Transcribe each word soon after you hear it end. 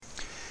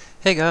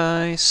Hey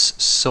guys,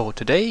 so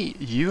today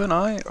you and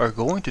I are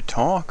going to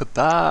talk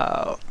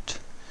about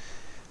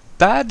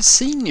bad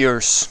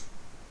seniors.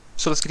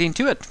 So let's get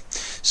into it.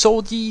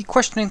 So the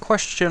question in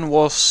question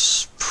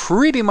was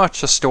pretty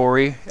much a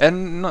story,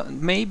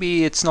 and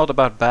maybe it's not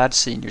about bad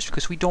seniors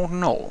because we don't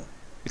know.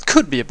 It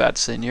could be a bad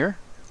senior,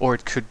 or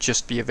it could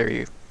just be a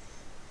very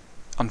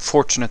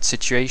unfortunate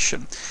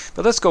situation.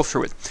 But let's go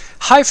through it.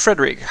 Hi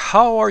Frederick,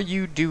 how are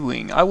you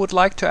doing? I would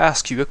like to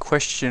ask you a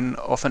question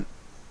of an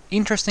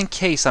interesting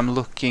case I'm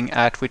looking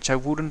at, which I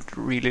wouldn't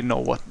really know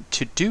what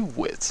to do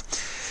with.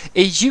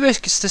 A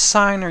UX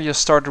designer just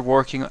started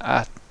working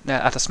at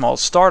a small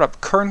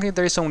startup. Currently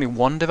there is only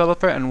one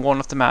developer and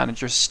one of the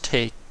managers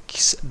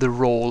takes the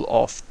role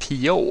of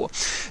PO.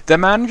 The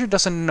manager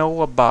doesn't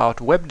know about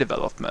web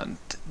development.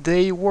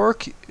 They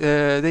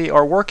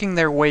are working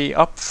their way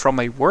up from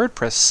a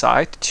WordPress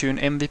site to an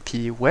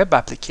MVP web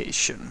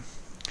application.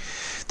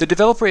 The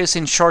developer is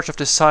in charge of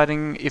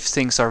deciding if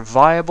things are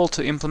viable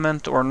to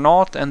implement or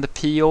not, and the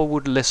PO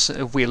will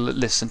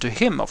listen to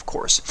him, of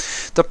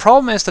course. The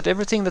problem is that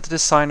everything that the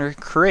designer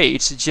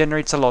creates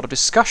generates a lot of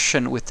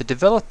discussion with the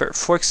developer.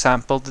 For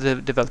example, the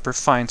developer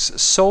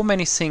finds so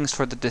many things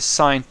for the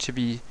design to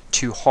be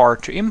too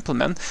hard to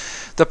implement.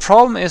 The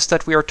problem is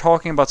that we are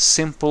talking about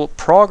simple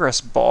progress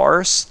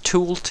bars,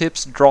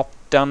 tooltips, drop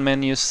down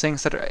menus,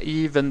 things that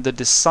even the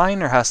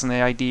designer has an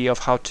idea of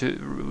how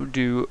to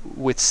do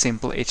with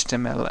simple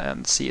HTML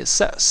and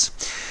CSS.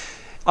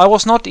 I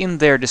was not in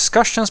their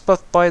discussions,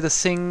 but by the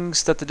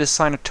things that the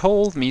designer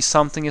told me,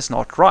 something is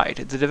not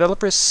right. The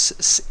developer is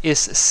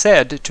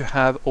said to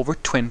have over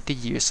 20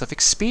 years of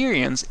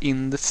experience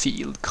in the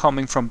field,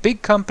 coming from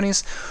big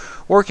companies,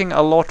 working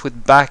a lot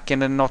with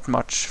backend and not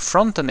much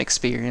front-end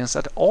experience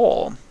at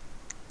all.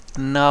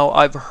 Now,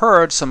 I've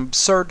heard some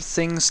absurd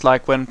things,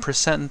 like when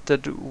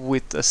presented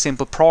with a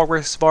simple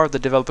progress bar, the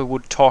developer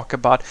would talk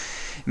about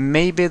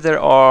maybe there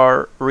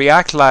are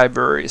React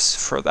libraries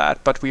for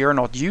that, but we are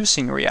not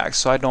using React,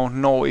 so I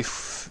don't know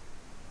if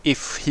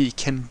he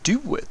can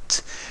do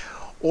it.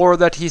 Or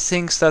that he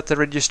thinks that the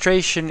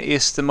registration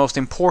is the most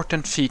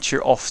important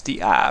feature of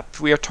the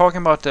app. We are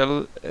talking about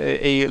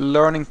a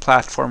learning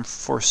platform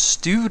for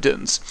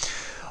students.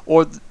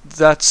 Or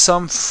that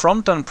some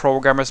front-end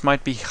programmers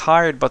might be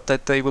hired, but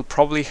that they will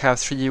probably have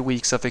 3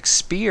 weeks of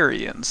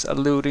experience,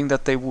 alluding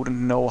that they wouldn't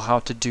know how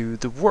to do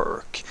the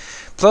work.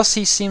 Plus,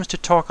 he seems to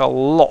talk a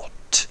lot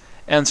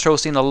and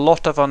throws in a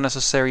lot of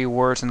unnecessary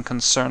words and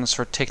concerns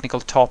for technical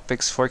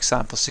topics, for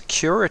example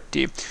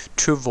security,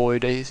 to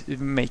avoid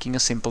making a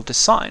simple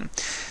design.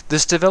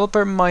 This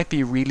developer might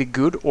be really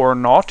good or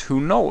not, who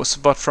knows,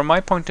 but from my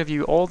point of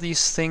view, all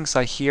these things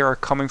I hear are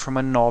coming from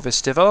a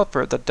novice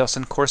developer that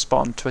doesn't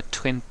correspond to a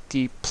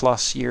 20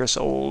 plus years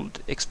old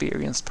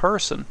experienced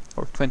person,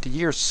 or 20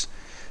 years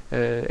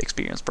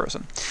experienced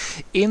person.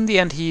 In the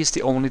end, he is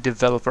the only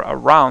developer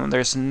around.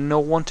 There's no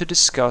one to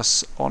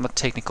discuss on a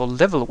technical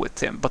level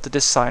with him, but the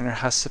designer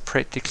has a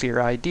pretty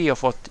clear idea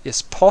of what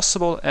is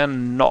possible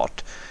and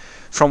not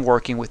from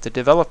working with the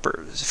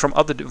developers,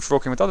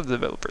 working with other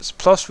developers.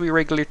 Plus, we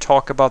regularly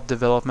talk about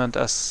development,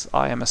 as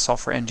I am a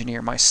software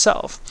engineer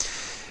myself.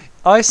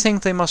 I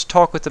think they must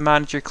talk with the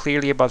manager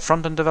clearly about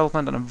front-end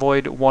development and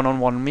avoid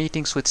one-on-one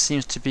meetings, which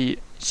seems to be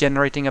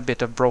generating a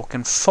bit of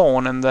broken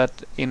phone, and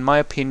that in my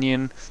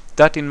opinion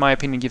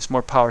gives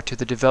more power to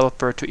the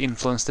developer to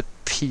influence the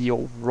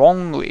PO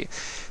wrongly,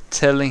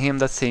 telling him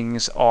that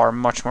things are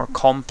much more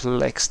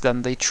complex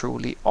than they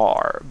truly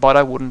are. But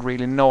I wouldn't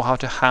really know how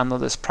to handle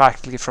this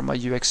practically from a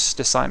UX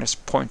designer's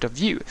point of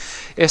view.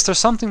 Is this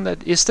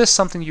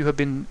something you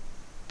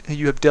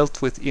have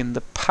dealt with in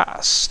the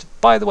past?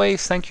 By the way,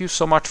 thank you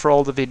so much for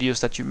all the videos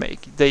that you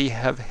make. They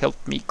have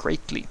helped me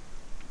greatly.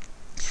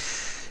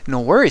 No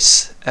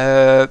worries.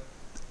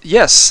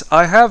 Yes,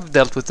 I have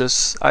dealt with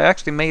this. I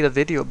actually made a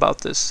video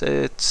about this.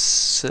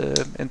 It's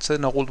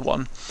an old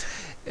one,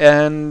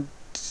 and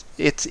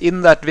it's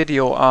in that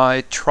video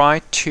I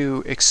try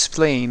to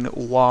explain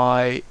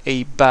why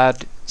a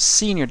bad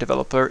senior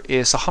developer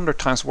is 100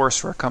 times worse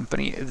for a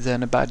company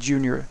than a bad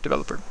junior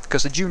developer,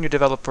 because a junior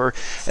developer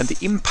and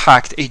the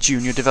impact a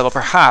junior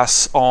developer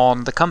has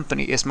on the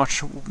company is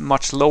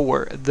much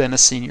lower than a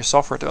senior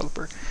software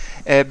developer.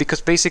 Because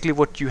basically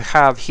what you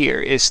have here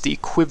is the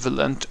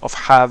equivalent of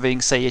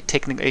having, say,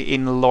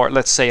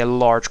 let's say a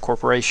large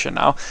corporation.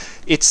 Now,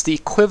 it's the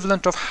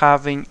equivalent of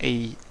having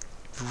a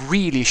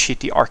really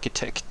shitty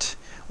architect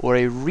or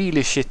a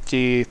really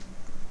shitty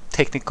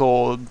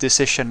technical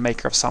decision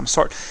maker of some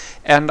sort.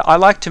 And I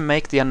like to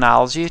make the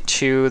analogy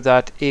to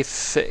that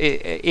if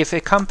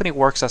a company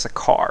works as a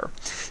car,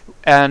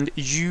 and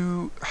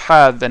you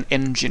have an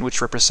engine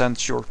which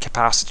represents your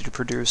capacity to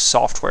produce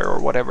software or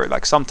whatever,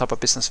 like some type of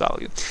business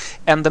value,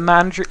 and the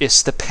manager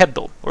is the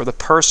pedal, or the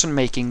person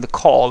making the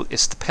call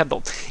is the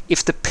pedal.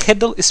 If the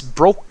pedal is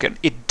broken,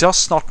 it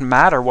does not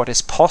matter what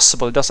is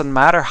possible. It doesn't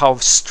matter how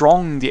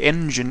strong the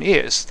engine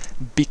is,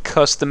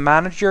 because the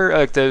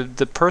manager,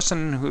 the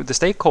person the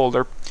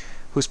stakeholder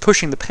who's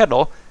pushing the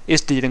pedal,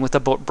 is dealing with a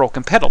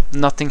broken pedal.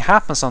 Nothing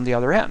happens on the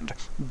other end.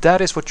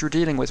 That is what you're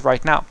dealing with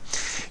right now.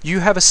 You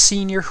have a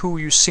senior who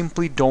you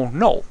simply don't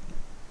know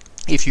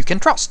if you can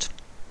trust.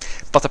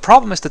 But the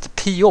problem is that the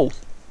PO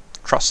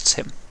trusts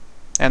him.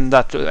 And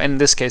that, in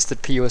this case, the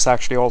PO is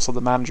actually also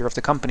the manager of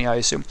the company, I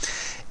assume.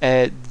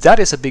 That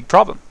is a big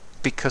problem,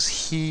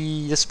 because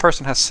this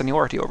person has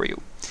seniority over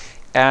you.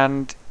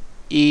 And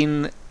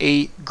in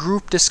a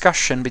group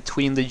discussion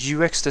between the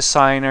UX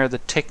designer, the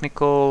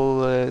technical,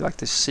 like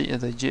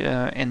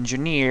the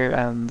engineer,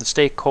 and the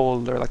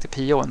stakeholder, like the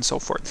PO, and so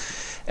forth.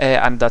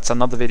 And that's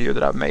another video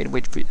that I've made.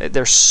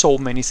 There's so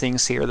many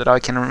things here that I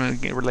can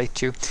relate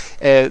to.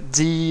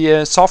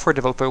 The software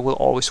developer will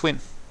always win.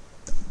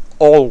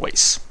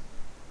 Always.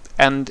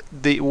 And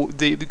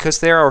because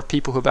there are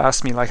people who've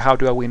asked me, like, how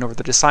do I win over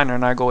the designer?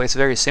 And I go, it's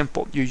very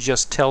simple. You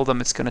just tell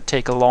them it's going to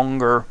take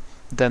longer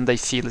than they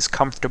feel is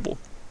comfortable.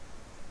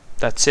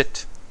 That's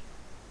it.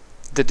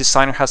 The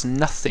designer has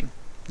nothing.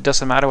 It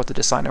doesn't matter what the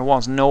designer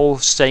wants. No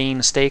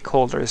sane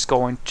stakeholder is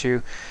going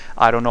to,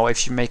 I don't know,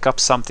 if you make up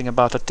something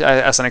about it,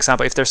 as an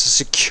example, if there's a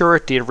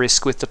security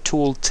risk with the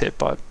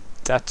tooltip,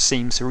 that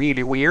seems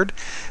really weird.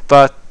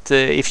 But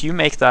if you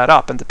make that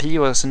up, and the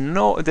PO has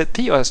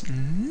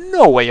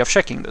no way of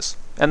checking this,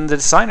 and the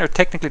designer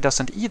technically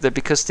doesn't either,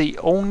 because the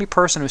only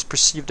person who's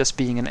perceived as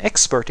being an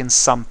expert in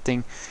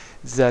something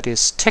that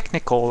is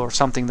technical or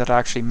something that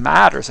actually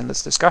matters in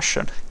this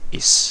discussion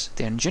is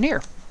the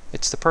engineer.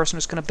 It's the person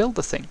who's going to build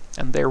the thing,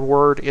 and their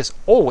word is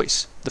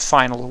always the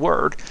final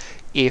word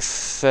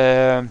if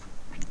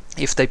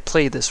they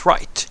play this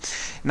right.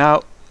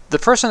 Now, the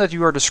person that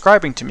you are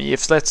describing to me,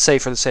 if let's say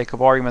for the sake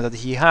of argument that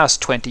he has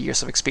 20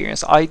 years of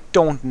experience, I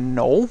don't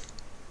know.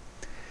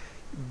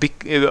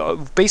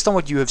 Based on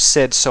what you have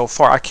said so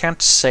far, I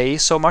can't say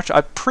so much.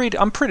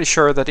 I'm pretty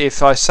sure that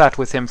if I sat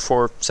with him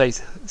for, say,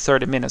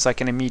 30 minutes, I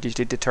can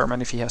immediately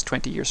determine if he has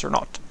 20 years or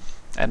not.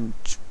 And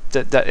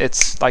that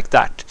it's like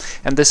that.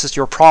 And this is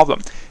your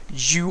problem.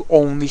 You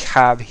only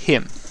have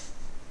him.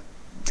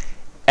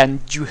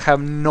 And you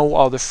have no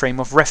other frame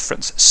of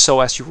reference.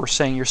 So as you were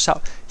saying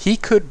yourself, he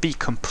could be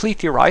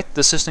completely right.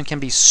 The system can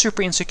be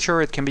super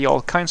insecure. It can be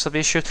all kinds of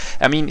issues.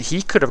 I mean,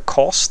 he could have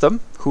caused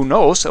them. Who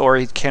knows? Or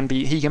he can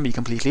be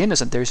completely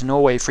innocent. There's no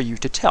way for you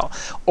to tell.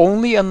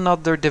 Only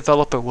another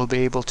developer will be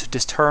able to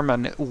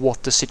determine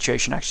what the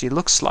situation actually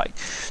looks like.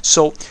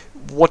 So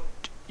what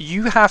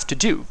you have to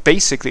do,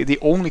 basically, the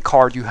only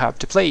card you have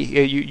to play,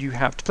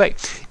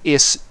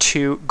 is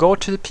to go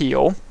to the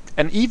PO.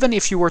 And even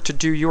if you were to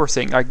do your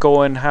thing, like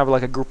go and have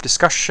like a group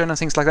discussion and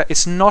things like that,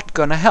 it's not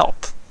going to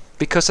help.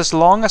 Because as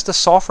long as the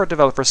software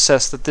developer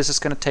says that this is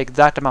going to take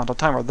that amount of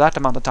time or that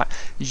amount of time,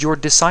 your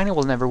designer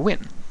will never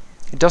win.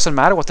 It doesn't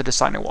matter what the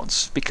designer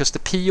wants, because the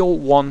PO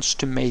wants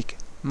to make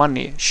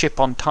money, ship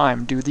on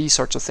time, do these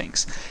sorts of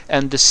things.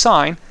 And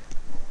design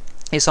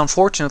is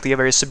unfortunately a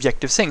very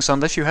subjective thing. So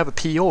unless you have a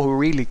PO who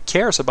really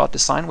cares about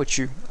design, which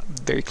you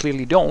very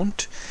clearly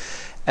don't,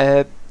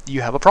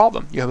 you have a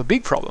problem. You have a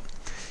big problem.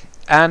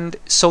 And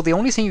so the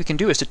only thing you can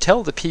do is to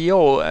tell the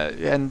PO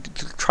and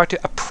try to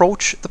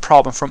approach the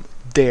problem from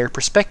their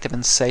perspective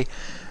and say,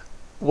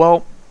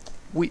 well,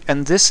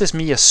 and this is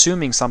me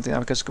assuming something now,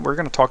 because we're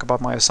going to talk about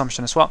my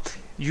assumption as well.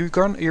 You're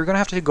going to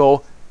have to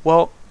go,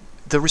 well,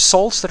 the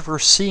results that we're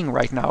seeing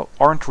right now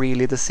aren't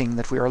really the thing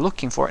that we are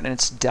looking for, and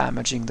it's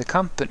damaging the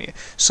company.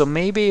 So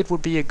maybe it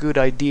would be a good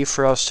idea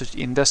for us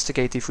to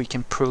investigate if we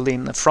can pull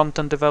in a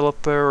front-end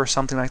developer or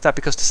something like that.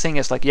 Because the thing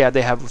is, like, yeah,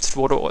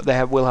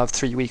 will have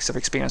 3 weeks of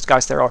experience.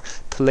 Guys, there are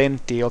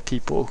plenty of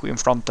people who in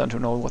front-end who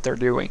know what they're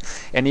doing,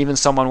 and even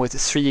someone with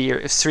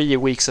 3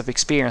 weeks of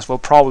experience will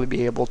probably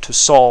be able to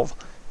solve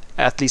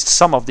at least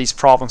some of these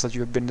problems that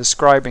you have been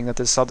describing that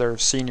this other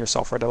senior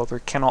software developer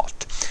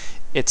cannot.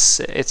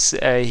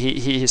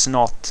 He is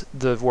not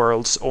the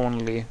world's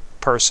only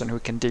person who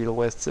can deal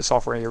with the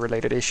software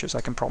related issues.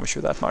 I can promise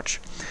you that much.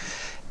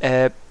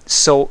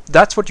 So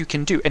that's what you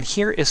can do. And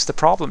here is the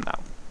problem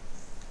now.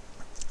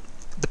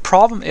 The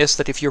problem is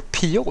that if your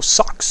PO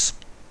sucks,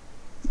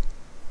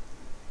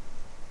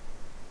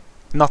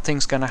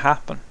 nothing's gonna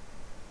happen.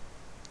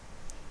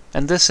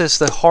 And this is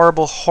the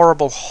horrible,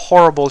 horrible,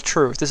 horrible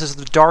truth. This is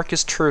the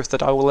darkest truth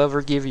that I will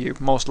ever give you,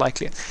 most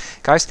likely.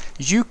 Guys,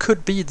 you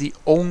could be the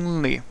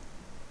only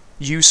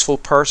useful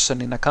person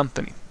in a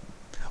company,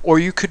 or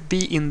you could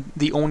be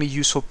the only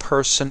useful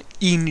person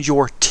in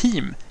your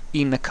team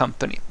in a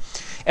company,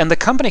 and the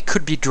company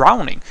could be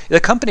drowning.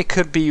 The company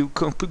could be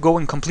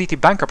going completely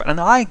bankrupt.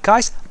 And I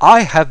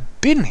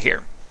have been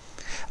here.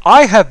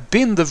 I have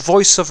been the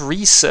voice of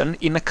reason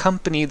in a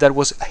company that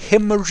was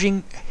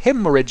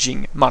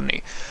hemorrhaging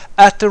money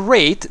at a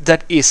rate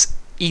that is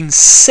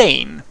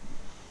insane,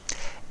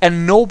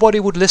 and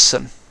nobody would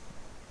listen.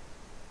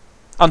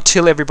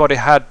 Until everybody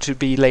had to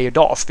be laid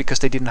off because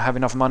they didn't have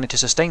enough money to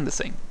sustain the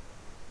thing.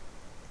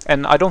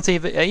 And I don't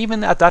think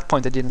even at that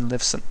point they didn't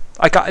listen.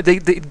 They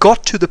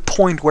got to the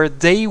point where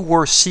they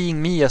were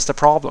seeing me as the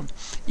problem,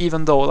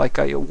 even though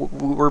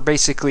we're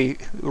basically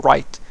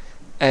right.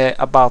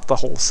 about the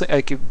whole thing.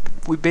 Like,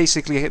 we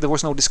basically, there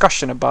was no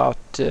discussion about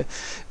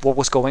what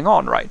was going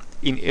on, right?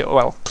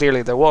 Well,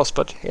 clearly there was,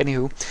 but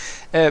anywho.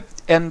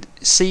 And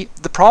see,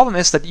 the problem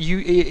is that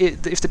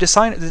if the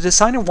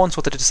designer wants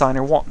what the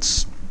designer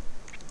wants,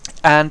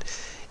 and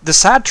the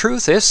sad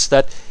truth is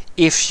that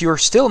if you're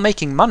still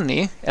making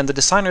money and the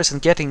designer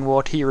isn't getting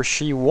what he or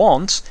she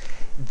wants,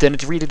 then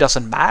it really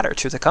doesn't matter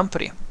to the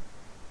company.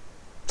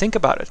 Think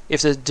about it.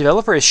 If the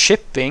developer is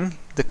shipping,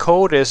 the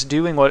code is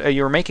doing what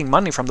you're making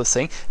money from the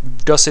thing,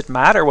 does it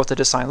matter what the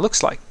design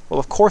looks like? Well,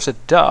 of course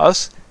it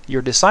does.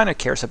 Your designer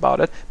cares about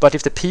it, but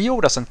if the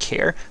PO doesn't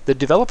care, the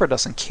developer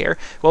doesn't care,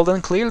 well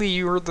then clearly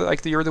you're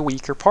the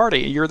weaker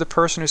party. You're the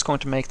person who's going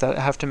to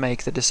have to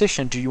make the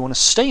decision. Do you want to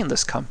stay in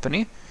this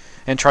company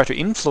and try to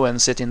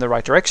influence it in the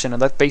right direction?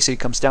 And that basically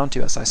comes down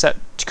to, as I said,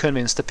 to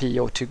convince the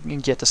PO to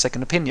get a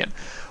second opinion,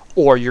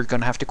 or you're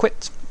going to have to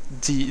quit.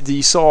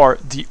 These are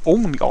the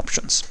only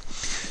options.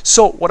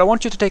 So what I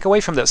want you to take away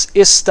from this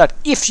is that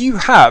if you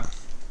have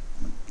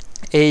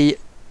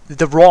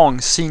the wrong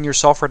senior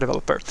software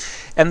developer,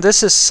 and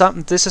this is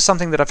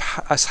something that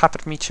has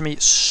happened to me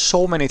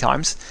so many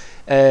times.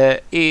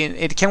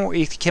 It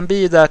can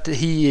be that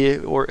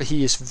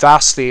he is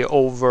vastly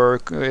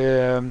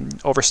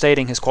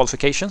overstating his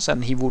qualifications,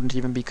 and he wouldn't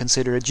even be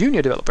considered a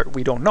junior developer.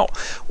 We don't know.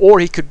 Or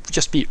he could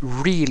just be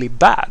really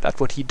bad at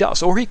what he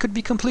does, or he could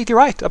be completely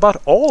right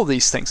about all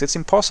these things. It's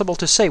impossible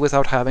to say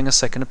without having a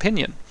second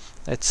opinion.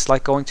 It's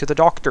like going to the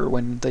doctor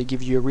when they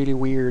give you a really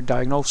weird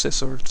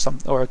diagnosis or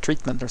a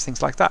treatment or things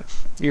like that.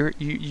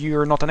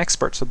 You're not an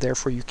expert, so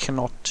therefore you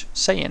cannot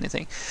say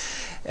anything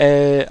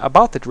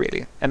about it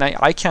really, and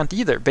I can't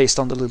either based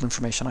on the little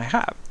information I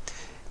have.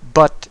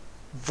 But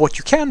what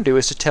you can do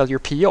is to tell your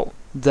PO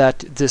that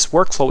this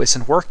workflow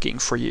isn't working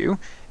for you,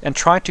 and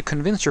try to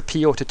convince your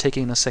PO to take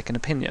in a second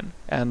opinion,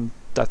 and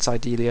that's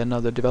ideally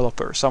another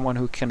developer, someone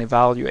who can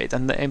evaluate.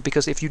 And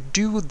because if you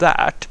do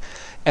that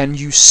and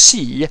you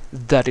see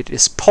that it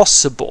is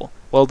possible,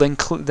 well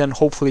then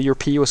hopefully your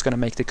PO is going to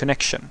make the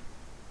connection.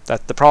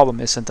 That the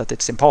problem isn't that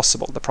it's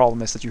impossible. The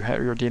problem is that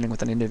you're dealing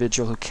with an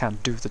individual who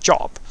can't do the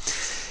job.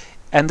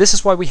 And this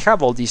is why we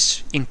have all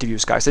these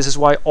interviews, guys. This is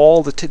why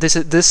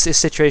this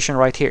situation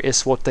right here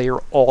is what they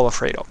are all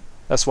afraid of.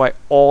 That's why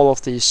all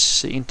of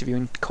these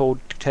interviewing code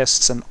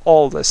tests and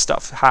all this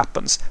stuff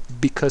happens.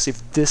 Because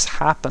if this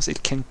happens,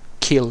 it can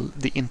kill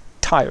the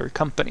entire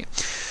company.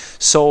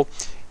 So,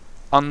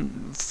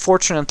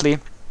 unfortunately,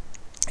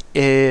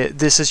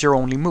 this is your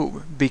only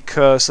move,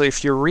 because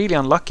if you're really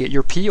unlucky,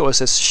 your PO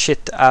is as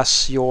shit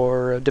as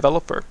your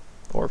developer,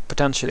 or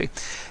potentially,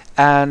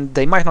 and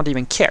they might not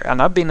even care.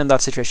 And I've been in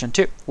that situation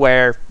too,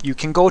 where you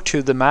can go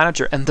to the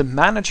manager, and the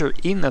manager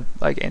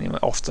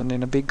often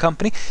in a big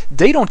company,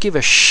 they don't give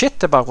a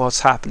shit about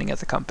what's happening at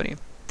the company.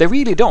 They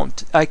really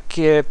don't.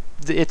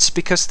 It's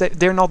because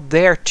they're not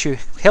there to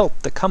help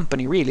the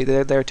company, really.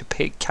 They're there to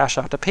cash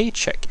out a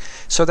paycheck.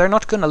 So they're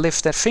not going to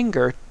lift their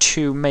finger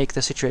to make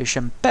the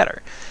situation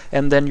better.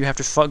 And then you have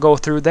to go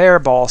through their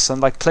boss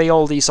and play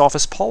all these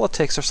office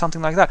politics or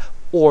something like that.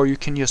 Or you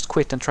can just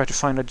quit and try to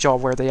find a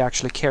job where they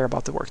actually care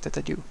about the work that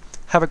they do.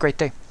 Have a great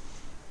day.